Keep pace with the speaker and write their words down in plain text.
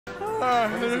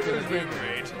This is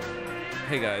great.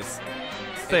 Hey guys,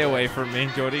 stay away from me,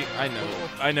 Jordy.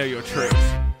 I know your tricks.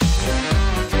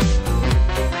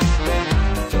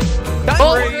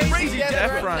 Crazy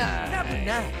deathrun.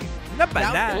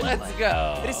 Let's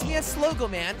go. It is me and Slogo,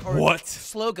 man. Or What?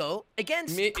 Slogo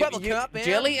against Kwebbelkop, man.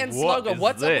 Jelly and What Slogo. is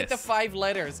What's up with the this? 5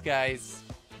 letters, guys?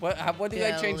 What did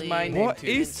I change my name What to?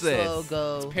 is this?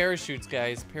 Slogo. It's parachutes,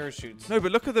 guys. Parachutes. No,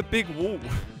 but look at the big wall.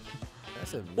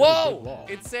 That's a really big Whoa! wall.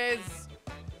 It says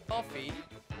coffee.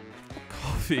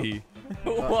 Coffee.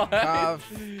 What?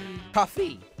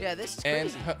 Coffee. Yeah, this is And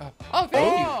crazy. oh,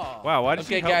 thank you. Wow, why did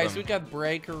Okay, you help guys, them? we got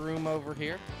breaker room over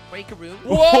here. Break a room.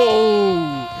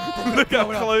 Whoa! Look how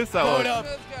close that Blow was. it up.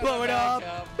 Blow it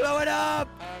up. Blow it up.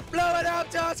 Blow it up,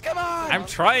 Josh. Come on. I'm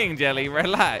trying, Jelly.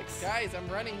 Relax. Guys, I'm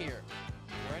running here.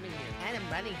 And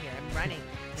I'm running here. I'm running.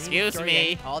 Excuse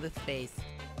me. All the space.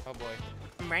 Oh boy.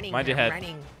 I'm running. Mind your I'm head.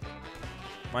 running.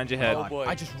 Mind your head. Oh boy.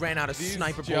 I just ran out of These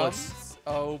sniper jumps. bullets.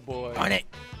 Oh boy. On it.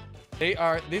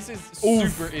 This is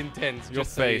Oof. super intense. Your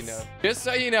Just so you face. know. Just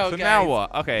so you know, So guys. now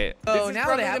what? Okay. This Oh, is now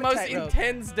probably they the have a most tightrope.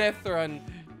 intense death run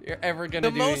you're ever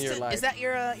gonna do in your life. Is that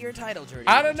your title, Jordy?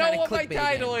 I don't know Trying to what my clickbait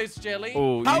title again. is, Jelly.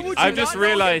 Oh, How would you I've just not know your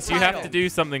realized you have title? to do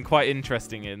something quite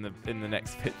interesting in the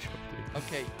next picture.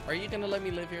 Okay, are you gonna let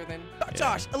me live here then?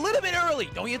 Josh, a little bit early,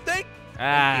 don't you think?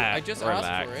 Ah, I just relax.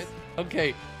 asked for it.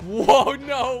 Okay. Whoa,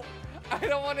 no! I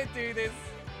don't want to do this.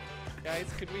 Guys,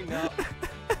 could we not?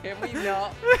 Can we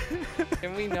not?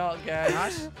 Can we not,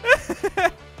 guys?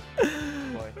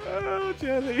 Boy. Oh,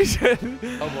 Jelly. Jelly.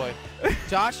 Oh boy.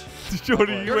 Josh,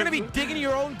 Jordy, you're gonna be digging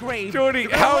your own grave. Jordy,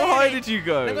 You're gonna how land high it, did you and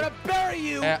go? I'm gonna bury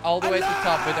you. All the way to the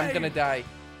top, but I'm alive. gonna die.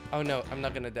 Oh no, I'm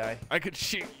not gonna die. I could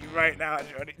shoot you right now,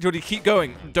 Jordy. Jordy, keep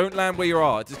going. Don't land where you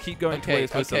are. Just keep going to where Okay, you're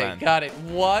supposed to okay, land. got it.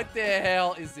 What the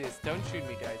hell is this? Don't shoot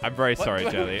me, guys. I'm very What, sorry,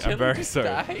 what, Jelly. Jelly I'm very just sorry.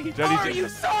 died? Jelly Are you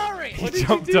sorry? What he did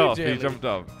jumped you do, off. Jelly? He jumped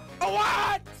off.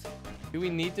 What? Do we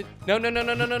need to? No, no, no,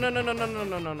 no, no, no, no, no, no, no, no,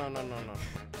 no, no, no, no, no.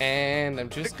 And I'm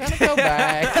just gonna go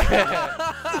back.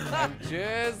 I'm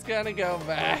just gonna go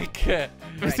back.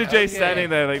 Mr. J's standing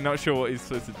there, like, not sure what he's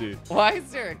supposed to do. Why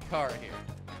is there a car here?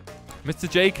 Mr.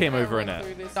 J came Can I over in run it.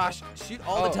 through this? Josh, shoot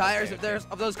all the Oh, tires okay,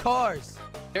 of those cars.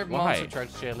 They're Why? monster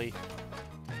trucks, Jelly.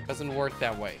 Doesn't work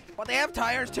that way. Well, they have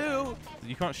tires too.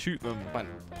 You can't shoot them. Come on.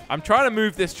 I'm trying to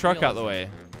move this truck out the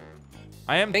way.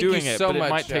 I am Thank doing you it, so but it much,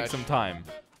 might take Josh. some time.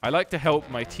 I like to help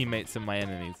my teammates and my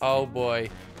enemies. Oh boy.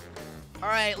 All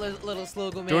right, little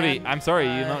Slogo man. Jordy, I'm sorry,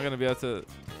 you're not going to be able to...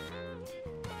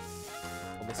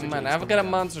 Come on, I've got a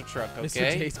monster truck, Mr.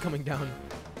 okay? J's coming down.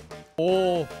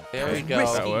 Oh, There that we was go.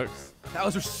 risky. That works. That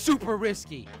was super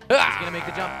risky. Is he gonna make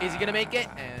the jump? Is he gonna make it?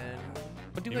 And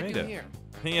What do You I made do it. here?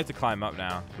 I think you have to climb up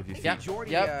now with your feet. Yeah,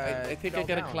 Jordy, yep. I think I fell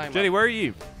gotta down. climb Jelly, up. where are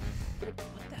you? what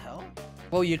the hell?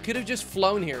 Well, you could have just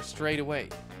flown here straight away.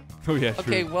 Oh, yeah, true.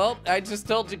 Okay, well, I just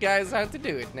told you guys how to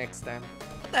do it next time.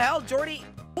 What the hell, Jordy?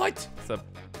 What? So,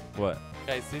 what?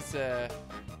 Guys, this You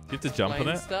have to jump on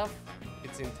plane it? stuff,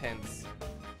 it's intense.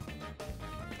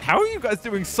 How are you guys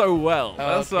doing so well?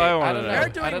 Oh, That's what okay. I I want to don't know. know. They're I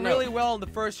doing don't know. really well in the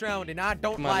first round, and I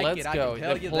don't Come on, like let's it. I go. can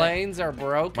tell The you planes are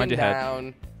broken Mind your head.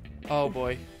 down. Oh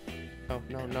boy. Oh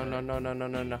no no no no no no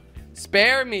no no.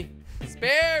 Spare me.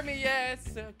 Spare me, yes.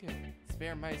 Okay.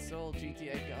 Spare my soul,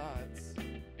 GTA gods.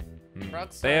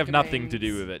 Rockstar They have nothing to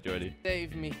do domains. with it, Jordy.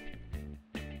 Save me.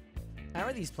 that. How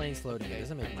are these planes floating? It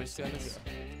doesn't make I'm much just gonna sense.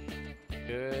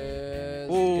 go.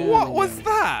 What was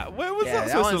that? Where was that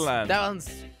supposed to one's, land? That one's.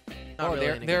 Not Oh, really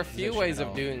there in are a good few position ways at of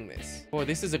all. doing this. Boy,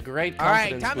 this is a great All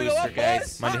right, confidence time to go booster, up, guys.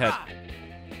 boys. Mind your head. Ha-ha.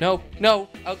 No, no.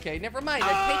 Okay, never mind. I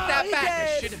take that he back. I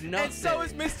did. should have not And so is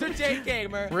said Mr. J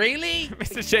Gamer. it. Really?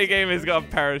 Mr. J Gamer's got a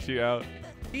parachute out.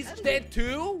 He's dead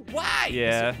too? Why?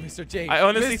 Yeah. Mr. J. I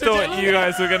honestly Mr. thought J. you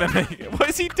guys were going to make it. What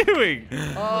is he doing? You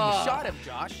Oh. shot him,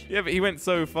 Josh. Yeah, but he went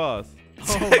so fast.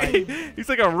 Oh my. He's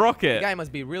like a The rocket. guy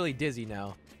must be really dizzy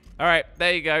now. All right,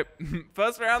 there you go.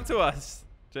 First round to us.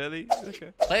 Jelly.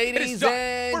 Okay. Ladies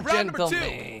and For round number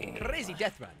gentlemen. 2. Crazy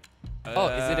death run. Oh,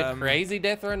 is it a crazy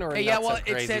death run or a Hey, yeah, not well, so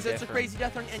it crazy says it's death a run? crazy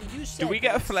death run, and you said Do we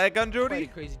get a flare gun, quite a Jordy?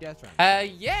 crazy death run.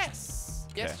 Yes.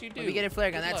 Yes, Okay. you do. We get a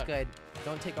flare gun. Good That's luck. good.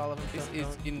 Don't take all of them. This Don't-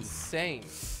 is don't- insane.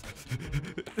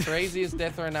 Craziest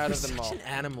death run out You're of them all. such an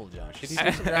animal, Josh. If you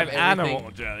just grab An everything-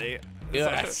 animal, Jelly.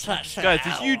 Yes. Guys,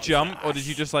 did you jump or did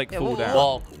you just like Yeah, fall well, down?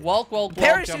 Walk, walk, walk, walk.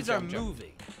 Parachutes jump, are jump, jump.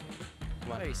 moving.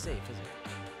 Not very safe, is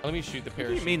it? Let me shoot the What do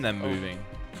parachute. you mean they're Oh. moving?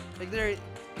 Like they're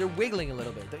wiggling a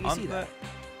little bit. Don't you see Aren't that?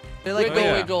 They're like Wiggle,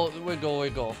 yeah. wiggle, wiggle,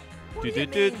 wiggle. What do Do, you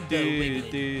do, do, mean, they're do,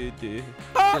 wiggling? do, do.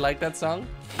 You like that song?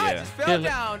 I Yeah. just fell Jelly-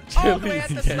 down all the way at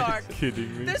the Jelly's start.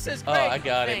 kidding me. This is Oh, great. I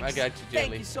got him. I Thanks. got you, Jelly.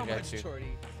 Thank you so I got much, you. Jordy.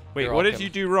 Wait, You're what did welcome. you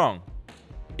do wrong?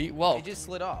 Well, It just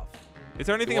slid off. Is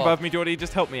there anything Walk. above me, Jordy?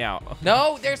 Just help me out.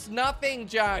 No, there's nothing,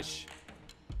 Josh.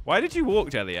 Why did you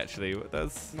walk, Jelly, actually?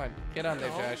 That's... Come on, get on there,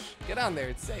 Josh. Get on there.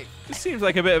 It's safe. Just seems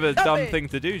like a bit of a Stop dumb it. thing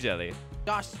to do, Jelly.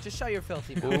 Josh, just show your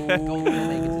filthy mouth. Ooh. Don't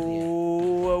make it to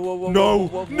the end.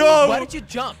 No, no. Why did you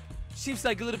jump? Seems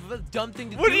like a little bit of a dumb thing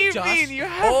to What do, do you Josh. mean? You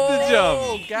have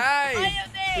Oh, to jump. guys.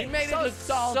 We made it So look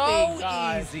salty, so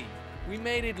guys. easy. We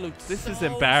made it look This is so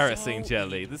embarrassing, easy.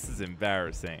 Jelly. This is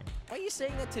embarrassing. Why are you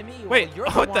saying that to me? Wait, Well, you're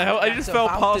what one the hell? I that's just fell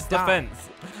about past to the die. fence.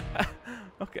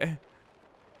 Okay.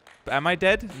 Am I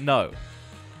dead? No.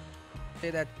 Say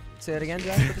that again,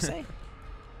 Josh. What to say?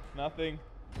 Nothing.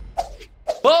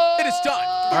 Ball! It is done.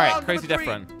 All right, Round crazy number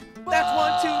death 3. run.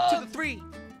 That's 1, 2 to the 3.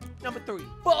 Number 3.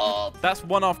 Ball! That's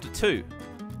 1 after 2.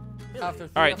 After three,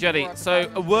 All right, after Jelly. four, after So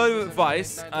five, a word of after seven,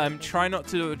 advice: eight, nine, 10, try not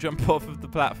to jump off of the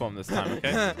platform this time,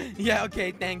 okay? Yeah,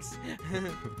 okay, thanks.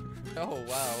 Oh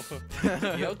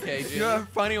wow. You okay, Jelly? You're a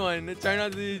funny one. Try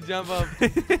not to jump up.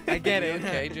 I get You it.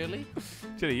 okay, Jelly?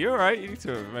 Jelly, you all right? You need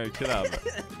to maybe chill out.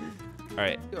 All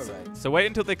right. You're right. So wait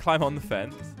until they climb on the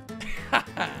fence. That's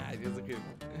a good one.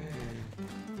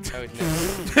 Oh,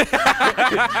 no.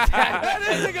 That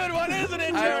is a good one, isn't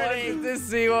it, I Jordy? wanted to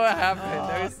see what happened.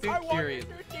 I was too I wanted curious.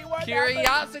 to see what happened.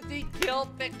 Curiosity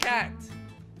killed the cat.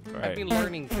 All I've right. been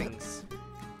learning things.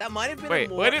 That might have been Wait, a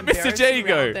more where did Mr. J embarrassing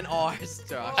go? round than ours,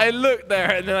 Josh. I looked there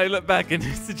and then I looked back and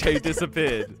Mr. J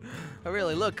disappeared. Oh,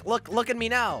 really? Look at me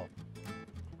now.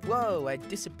 Whoa, I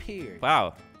disappeared.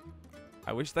 Wow.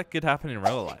 I wish that could happen in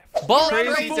real life. Ball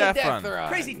Crazy death run.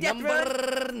 Crazy death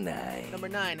Number 9. Number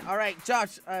 9. All right,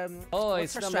 Josh. Oh, what's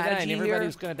it's our number 9. strategy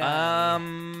Everybody's here? gonna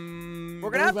die. We're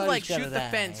gonna have to like Everybody's gonna shoot the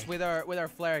die. fence with our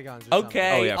flare guns. Or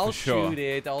Okay, Oh, yeah, for I'll sure. shoot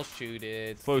it. I'll shoot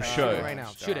it. For Gosh sure. Right now.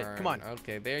 Shoot it. Come on. darn.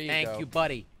 Okay, there you something. go. Thank you,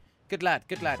 buddy. Good lad.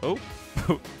 Good lad. Oh.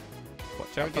 Watch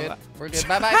We're out for good. that. We're good.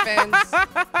 Bye bye,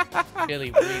 fans.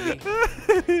 Billy,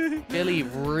 really? Billy, I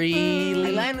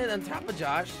really? landed on top of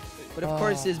Josh, but of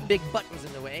course his big butt was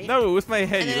in the way. No, it was my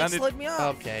head. And You then it landed. slid me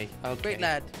off. Okay, okay. Great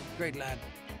lad. Great lad.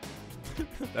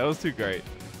 That was too great.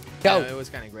 Go. Yeah, it was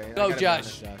kind of great. I Go, gotta be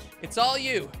honest, Josh. It's all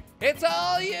you. It's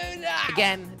all you now.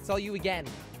 Again, it's all you again.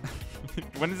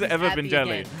 When has it ever been Happy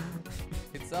jelly? again.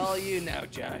 It's all you now,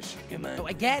 Josh. Come on. No,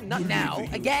 again, not now.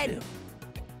 Again.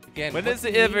 Again. When what has do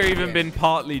it you ever need even again? been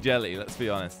partly jelly? Let's be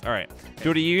honest. All right,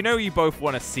 Jordy, you know you both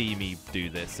want to see me do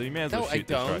this, so you may as well No, I shoot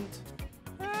this, right?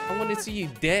 don't. I want to see you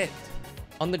dead.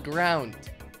 On the ground.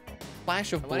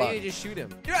 Flash of Why blood. don't you just shoot him?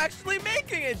 You're actually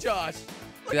making it, Josh.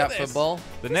 Look See at that this. football?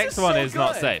 The This next is one so is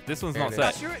not good. safe. This one's There not it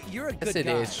safe. Josh, you're a good Yes, it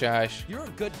guy. is, Josh. You're a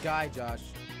good guy, Josh.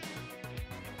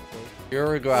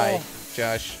 Uruguay, Oh.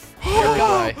 Josh.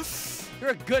 Uruguay. You're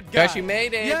a good guy. Josh, you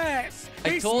made it. Yes. I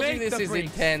He's told you made this the is breach.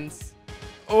 intense.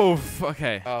 Oh,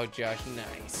 okay. Oh, Josh,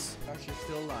 nice. Josh, you're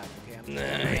still alive. Okay, I'm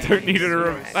Nice. I don't need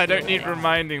I don't need Nice.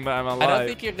 reminding that I'm alive. I don't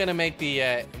think you're gonna make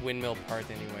the windmill part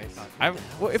anyways. I'm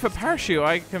Well, if a parachute,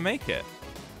 I can make it.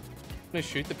 gonna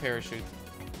shoot the parachute.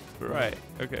 Right.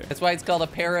 Okay. That's why it's called a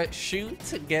parachute.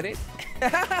 Get it?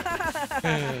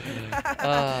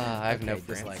 I have no Okay,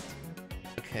 friends. disliked.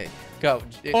 Okay, go.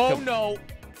 Oh Go. no.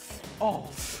 Oh.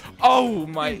 Oh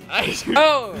my!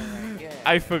 Oh! Yeah.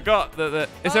 I forgot that.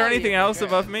 Is there Oh, anything you else forgot.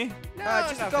 above me? No,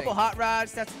 Just a nothing. couple hot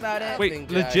rods. That's about it. Wait, Nothing,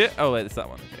 Josh. legit? Oh wait, it's that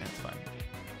one. Okay, it's fine.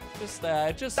 Just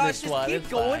Josh, this just one. keep it's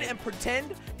going fine. and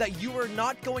pretend that you are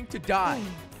not going to die.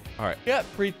 All right. Yeah,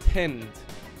 pretend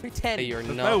Pretend. that you're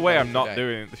There's not. no way going I'm to not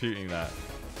die. shooting that.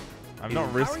 I'm not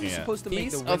How are risking you it. supposed to make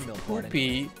Piece the of windmill part?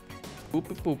 poopy. Poop,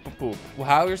 poop, poop, poop. Well,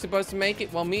 how you're supposed to make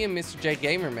it? Well, me and Mr. J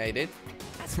Gamer made it.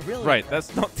 That's really Right,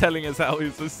 that's not telling us how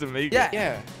we're supposed to make Yeah. it.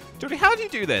 Yeah. Jordy, how do you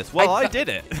do this? Well, I did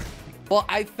it. Well,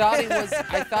 I thought it was.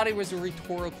 I thought it was a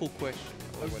rhetorical question.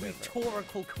 Or a whatever.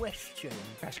 rhetorical question.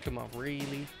 Gosh, come on,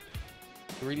 really?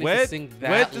 You really Where, to sing that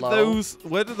where did low?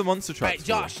 where did the monster trucks Right,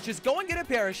 Josh, just go and get a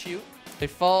parachute. They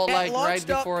fall Get like right launched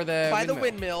up before the by windmill. the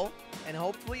windmill, and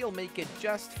hopefully you'll make it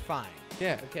just fine.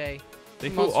 Yeah, Okay. fall? They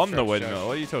Monster fall on the trucks, windmill. Josh.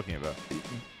 What are you talking about?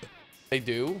 they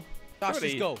do. Josh, Jordy,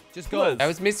 just go. Just close. go. That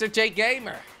was Mr. J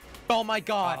Gamer. Oh my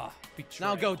God. Ah,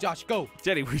 Now betrayal. go, Josh. Go.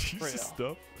 Jenny, would you Real. just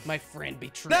stop? My friend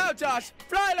betrayed. Now, Josh.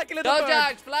 Fly like a little Go, bird.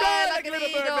 Josh, fly like an little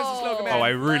bird, eagle. Mrs. Slogan Oh,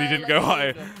 I Man. really Fly didn't like go an high.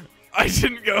 eagle. I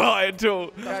didn't go high at all.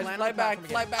 Josh, land fly on back, platform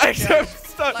fly again. back, I Josh. just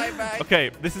stuck. Fly back.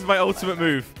 Okay, this is my ultimate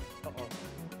move.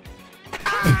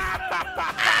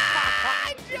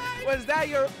 Was that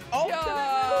your ultimate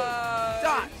Josh.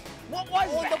 Josh, what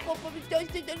was that? Josh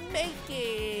didn't make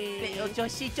it. Little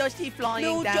Joshy flying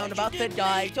No, down Josh, about you to didn't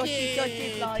die. make Joshy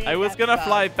it. flying I was down gonna about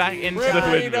fly to back into the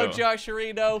die. windmill. Ripperino,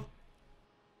 Josharino.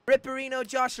 Ripperino,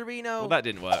 Josharino. Well, that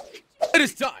didn't work. It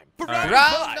is time for All right. round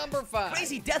Round five. number 5.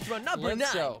 Crazy death run number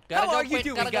Let's 9. go. Gotta How go are you quick,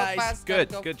 doing, gotta guys? Go fast, Good,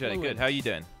 gotta go good, Jenny, fluid. good. How you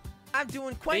doing? I'm doing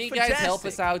Can quite you fantastic. guys help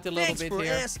us out a little Thanks bit for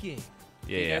here? asking.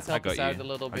 Yeah, You guys I help got us you. out a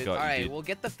little I bit. got All you, right, dude. we'll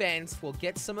get the fence. We'll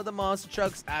get some of the monster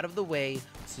trucks out of the way,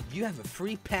 so you have a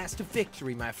free pass to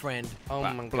victory, my friend. Oh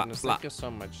Blah, my blah, goodness, blah. thank you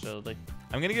so much, Shirley.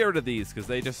 I'm gonna get rid of these because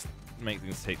they just make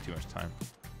things take too much time.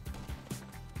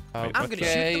 Okay. I'm gonna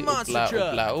shoot the monster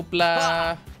truck. Oopla,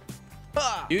 oopla.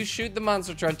 Ah! You shoot the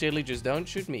monster truck, Jelly. Just don't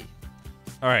shoot me.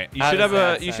 All right, you How should does have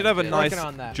that a you sound, should have a Jay? nice Working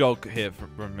on that. jog here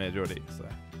from me, Jordy. So.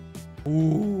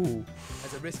 Ooh.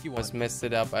 That's a risky one. Almost messed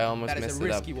it up. I almost That is messed a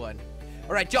it up. risky one.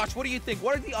 All right, Josh, what do you think?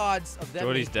 What are the odds of them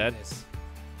Jordy's making dead. this?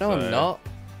 No, So- I'm not.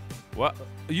 What?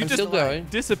 You I'm just still going.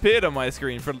 disappeared on my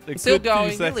screen for a Still good going.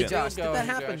 few Really, seconds. Josh? Did Going, that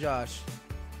happen, Josh. Josh?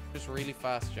 Just really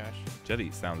fast, Josh.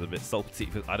 Jelly sounds a bit salty,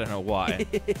 but I don't know why.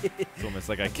 It's almost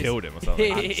like I killed him or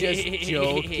something. I'm just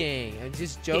joking. I'm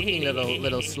just joking,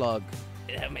 little slug.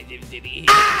 Wait,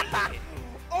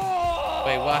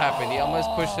 what happened? He almost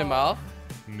pushed him off?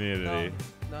 Nearly.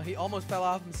 No, he almost fell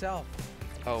off himself.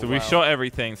 Oh, So we wow. shot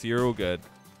everything, so you're all good.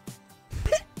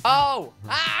 Oh!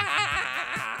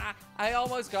 Ah! I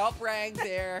almost got pranked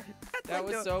there. That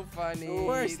was so funny. the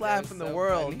worst That laugh was in the so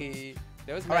world. funny.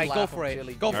 That was All my right, go laugh for of it.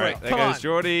 Jelly. Go All for right, it. there Come goes on.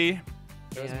 Jordy.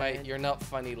 That was my Man. you're not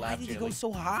funny Why laugh, did you Jelly. go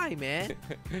so high, man?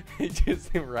 He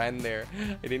just ran there.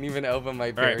 I didn't even open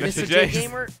my All right, bears. Mr. Mr. J J's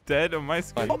Gamer. dead on my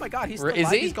screen. Oh my God, he's still Is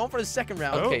alive. he? He's going for the second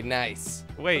round. Oh. Okay, nice.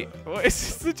 Wait, what is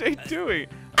Mr. J doing?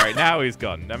 All right, now he's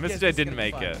gone. Now, Mr. Yes, J this is didn't gonna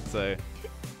be make fun. it, so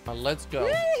Let's go.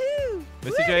 Woohoo!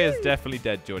 Mr. J is definitely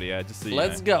dead, Jordy. Just so you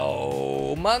Let's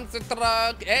know. go. Monster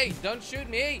truck. Hey, don't shoot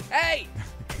me. Hey!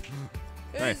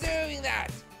 Who's Nice. doing that?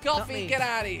 Not Coffee, me. get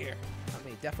out of here. Not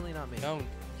me. Definitely not me. No,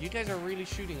 you guys are really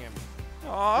shooting at me.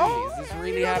 Oh, Is this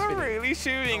really you guys are happening? really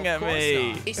shooting Of at course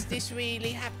me. not. Is this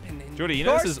really happening? Jordy, you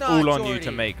know this course is not, all on you Jordy.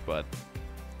 to make, bud.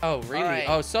 Oh, really? Alright.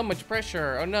 Oh, so much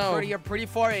pressure. Oh, no. Jordy, you're pretty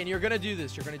far in. You're gonna do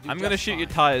this. You're gonna do. I'm gonna just shoot your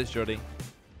fine. tires, Jordy.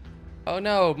 Oh,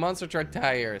 no. Monster truck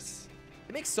tires.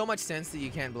 It makes so much sense that you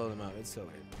can't blow them out. It's so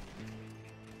weird.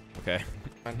 Okay.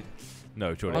 Fine.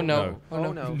 No, Jordy. Oh, no.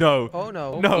 Oh no. No. Oh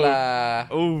no. No. Hoopla.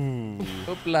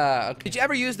 Oh. Hoopla. Okay. Did you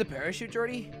ever use the parachute,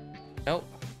 Jordy? Nope.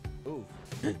 Ooh.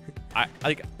 There's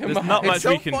not much It's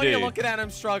so we can funny do. looking at him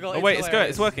struggle. Oh wait, it's good. hilarious.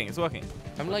 It's working. It's working.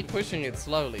 I'm like pushing it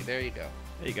slowly. There you go.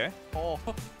 There you go. Oh,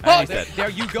 And he's there, dead. there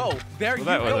you go. There you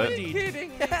Well, that go, was it. indeed. Kidding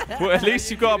me? Well, at least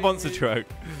Are you got a kidding monster me? truck.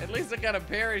 At least I got a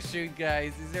parachute,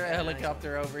 guys. Is there a Yeah, nice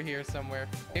helicopter over here somewhere?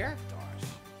 Here?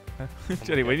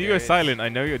 Jordy, when you go there is. silent, I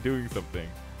know you're doing something.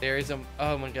 There is a.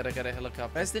 Oh my god, I got a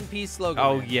helicopter. Rest in peace, slogan.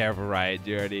 Oh man. yeah, right,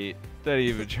 Jordy. Don't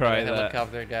even I got try a that.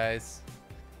 helicopter, guys.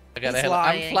 I got He's a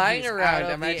lying. I'm flying He's around. out of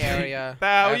I'm the actually. area.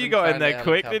 Now haven't you got in found there a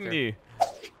quick, helicopter. didn't you?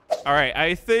 All right,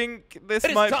 I think this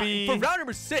It is might time be for round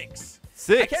number 6. I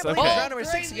 6. can't believe Okay. it's round number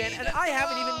 6 again, and I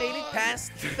haven't even made it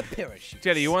past the parachute.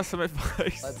 Jelly, you want some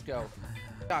advice? Let's go.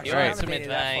 Gosh, You I want haven't some made it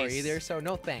that far advice? either, so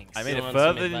no thanks. I made You it want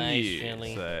some further than advice, you.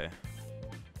 Jelly? So.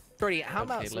 Jordy, how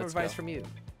about Okay, some let's advice go. from you?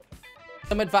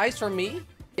 Some advice from me?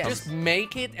 Yes. Just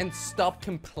make it and stop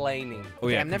complaining. Oh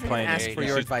yeah, I'm never going to complaining. ask for You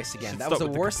your should- advice again. should That was stop the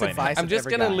with the worst complaining. advice I'm I've just ever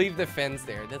gonna gotten. leave the fence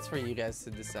there. That's for you guys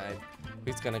to decide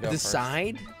who's gonna go first.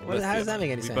 Decide? Let's How do does it. that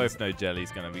make any We sense? both know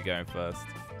Jelly's gonna be going first.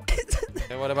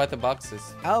 And what about the boxes?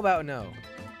 How about no?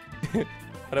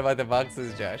 What about the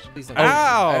boxes, Josh? Please don't.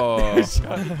 Ow!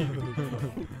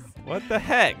 What the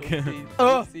heck?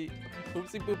 Oh. Oopsie,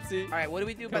 oopsie poopsie. All right, what do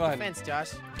we do Come about on. the fence,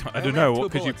 Josh? I only don't know. have two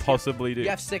What could you bullets. possibly do? You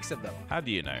have 6 of them. How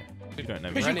do you know? You don't know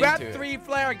me. Because Run you grabbed into it. 3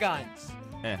 flare guns.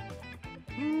 Yeah.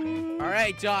 All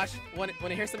right, Josh. Want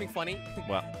to hear something funny?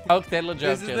 Well. Oh, that'll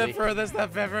joke, This is Jelly. the furthest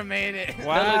I've ever made it.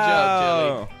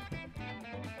 Wow.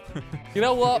 You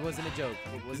know what? It wasn't a joke.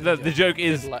 It wasn't The, a the joke. joke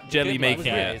is Good luck- Jelly good luck,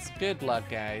 making it. guys. Good luck,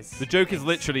 guys. The joke is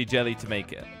literally Jelly to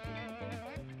make it.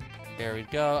 There we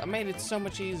go. I made it so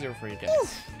much easier for you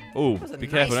guys. Oh, was a be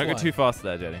careful. nice Don't go one. too fast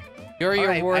there, Jelly. You're your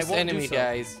Alright, I worst won't do enemy, so.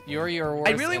 guys. You're your worst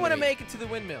I really want to enemy. make it to the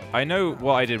windmill. I know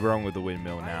what I did wrong with the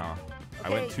windmill now. I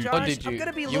Okay, went too Josh, Oh, did I'm you?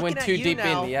 gonna be You looking went at too you deep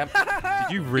now. in, yep.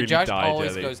 Did you really Josh die, always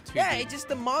Jelly? goes too Yeah, deep. it's just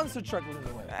the monster truck was in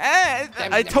the way.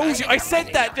 I told you. I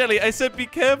said that, Jelly. I said be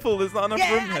careful. There's not enough room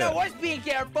Yeah, and I here. was being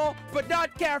careful, but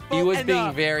not careful He was enough.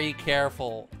 being very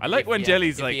careful. I like if when he-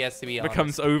 Jelly's if like he has to be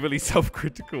becomes overly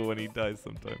self-critical when he dies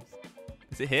sometimes.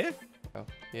 Is it here? honest.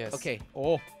 Oh, yes. Okay.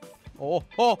 Oh. Oh.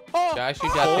 Josh, you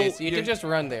got Oh, this. You you- can just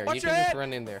run there. Watch You your can just head.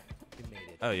 run in there. You made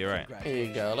it. Oh, you're right. There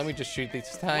you go. Let me just shoot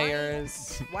these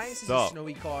tires. Why is this Stop. a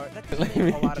snowy car? That Let doesn't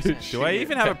make a me lot of just sense. Do I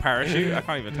even have a parachute? I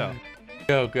can't even tell.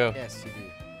 Go, go. Yes, you do. I'm All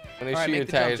gonna right, shoot make your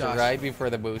the jump, tires Josh. right before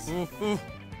the boost.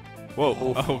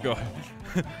 Whoa. Oh, God.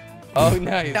 Oh,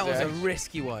 nice. That was a Josh.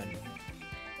 risky one.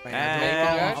 Right, now, And-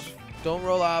 don't roll Josh. off. Don't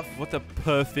roll off. What a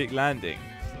perfect landing.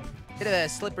 Bit of a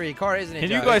slippery car, isn't it, Can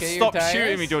you Josh? guys Get your stop shooting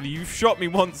me, tires? Jordy? You've shot me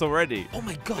once already. Oh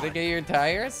my Did I god. get your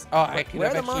tires? Oh, I can Where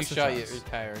are the eventually monster shot you trucks? your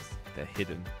tires. They're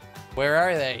hidden. Where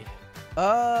are they?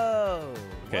 Oh.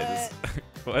 Okay,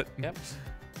 what? what? Yep.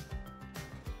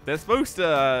 They're supposed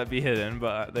to be hidden,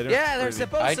 but they don't. Yeah, they're really.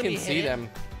 supposed I to can be see hidden. them.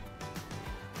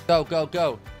 Go, go,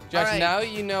 go. Josh, Alright. now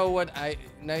you know what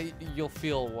now you'll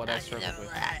feel what I struggle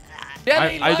with.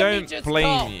 I don't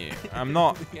blame you. I'm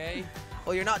not. Okay?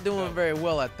 Well, you're not doing Go. very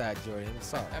well at that, Jordy. I'm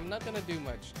sorry. I'm not gonna do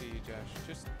much to you,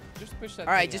 Josh. Just push that.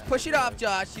 All right, thing just out. push it off,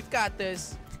 Josh. You've got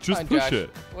this. Just Come on, push Josh. it.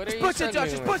 What are Just you push it, Josh.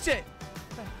 Just struggling push it.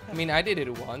 with? I mean, I did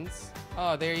it once.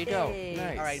 Oh, there you go. Hey.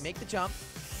 Nice. All right, make the jump.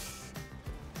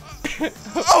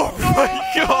 Oh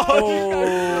my god!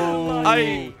 Oh.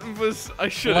 I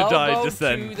should have died Logo just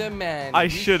then. To the man. I You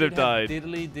should have died.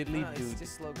 Diddly diddly No, dude. it's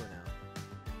just logo now.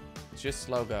 Just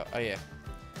slow go. Oh yeah.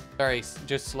 Sorry,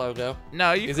 just slow go.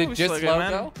 No, you Is call it me just Slogo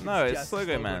Man. logo? No, it's Just Slogo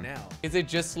logo Man. now. Is it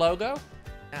just slow go?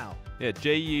 Now. Yeah,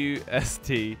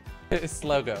 J-U-S-T.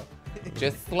 Slow go.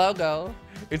 Just slow go.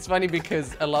 It's funny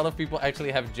because a lot of people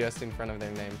actually have just in front of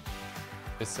their name.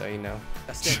 Just so you know.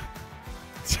 That's it.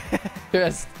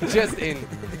 Just in.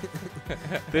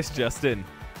 This just in.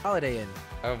 Holiday Inn.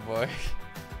 Oh boy.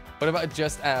 What about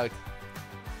just out?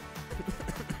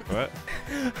 What?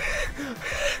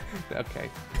 Okay.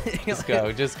 Just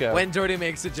go. Just go. When Jordy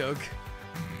makes a joke.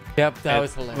 Yep, that And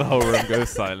was hilarious. the whole room goes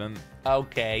silent.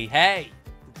 Okay. Hey.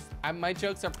 My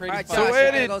jokes are pretty All right, fun. Josh, So where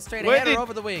you're gonna did- go straight where ahead did- or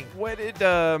over the wing? Where did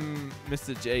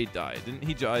Mr. J die? Didn't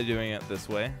he die doing it this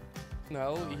way?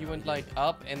 No, he went like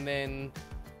up and then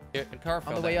a car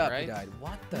fell On the way down, up, right? he died.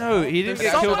 What the No, hell? he didn't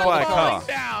There's get killed someone by a car. falling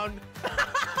down.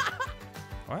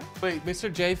 What? Wait,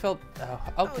 Mr. J felt. Oh,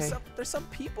 okay. No, there's some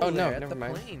people Oh, no, there at never the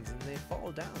mind. planes and they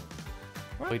fall down.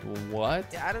 Wait, what?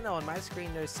 Yeah, I don't know. On my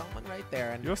screen, there's someone right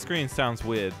there. And Your screen sounds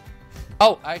weird.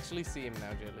 Oh, I actually see him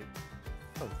now, Jelly.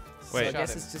 so Wait. I guess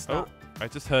Shot it's just Oh, not. I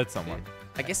just heard someone.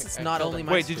 I guess it's I not killed only him.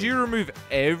 my Wait, did you remove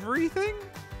everything?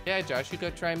 Yeah, Josh, you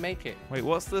go try and make it. Wait,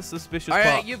 what's the suspicious All part?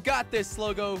 right, you've got this,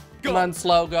 Slogo. Come on,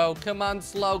 Slogo. Come on,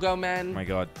 Slogo, man. Oh my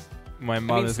god. My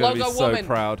mom mean, is going to be Slogo so woman.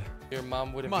 proud. Your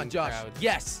mom would have Come on, been Josh. proud.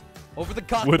 Yes. Over the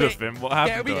cockpit. Would have been. What There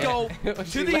happened we to her? go.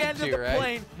 She To the left end of you, the right?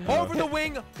 plane. Over the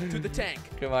wing. To the tank.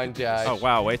 Come on, Josh. Oh,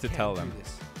 wow. Way to Can't tell do them.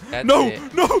 this. That's No,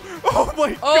 it. no. Oh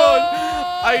my Oh,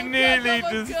 god. I God, nearly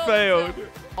someone just killed failed. him.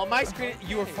 On my screen,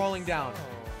 you were falling down.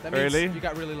 That means Really? you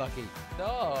got really lucky.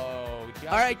 No. Josh,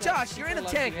 All right, you got Josh, you're in a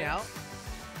super tank lucky. now.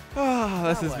 Ah,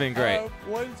 this has way. been great.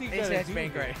 What is he It's gonna do?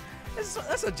 been great.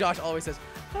 That's what Josh always says.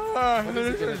 Ah, What is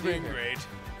he this gonna has do been here? great.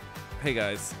 Hey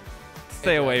guys,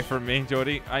 stay away Josh. from me,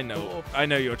 Jordy. I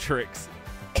know your tricks.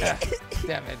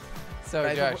 Damn it.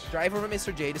 So, Josh. Drive over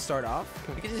Mr. J to start off.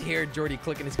 You can just hear Jordy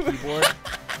clicking his keyboard.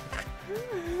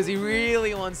 Because he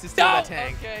really wants to steal No, that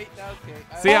tank. okay,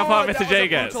 okay. See how far that Mr. was J a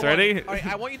gets. brutal one. Ready? All right,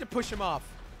 I want you to push him off.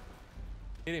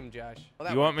 Hit him, Josh. Well,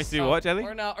 that You want me works. to do what, Jelly?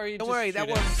 Or not, or you Don't just worry, that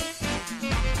shoot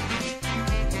him. works.